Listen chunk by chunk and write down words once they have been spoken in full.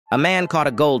A man caught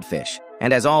a goldfish,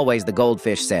 and as always the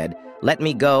goldfish said, "Let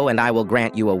me go and I will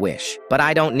grant you a wish. But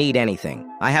I don't need anything.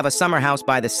 I have a summer house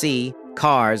by the sea,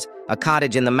 cars, a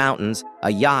cottage in the mountains,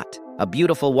 a yacht, a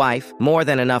beautiful wife, more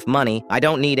than enough money. I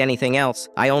don't need anything else.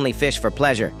 I only fish for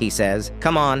pleasure," he says.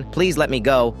 "Come on, please let me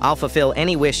go. I'll fulfill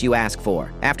any wish you ask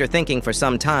for." After thinking for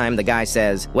some time, the guy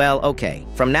says, "Well, okay.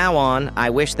 From now on,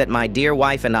 I wish that my dear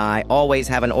wife and I always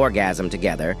have an orgasm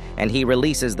together," and he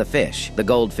releases the fish. The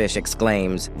goldfish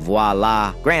exclaims,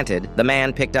 "Voila!" Granted, the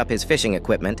man picked up his fishing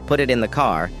equipment, put it in the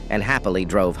car, and happily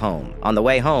drove home. On the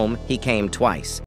way home, he came twice.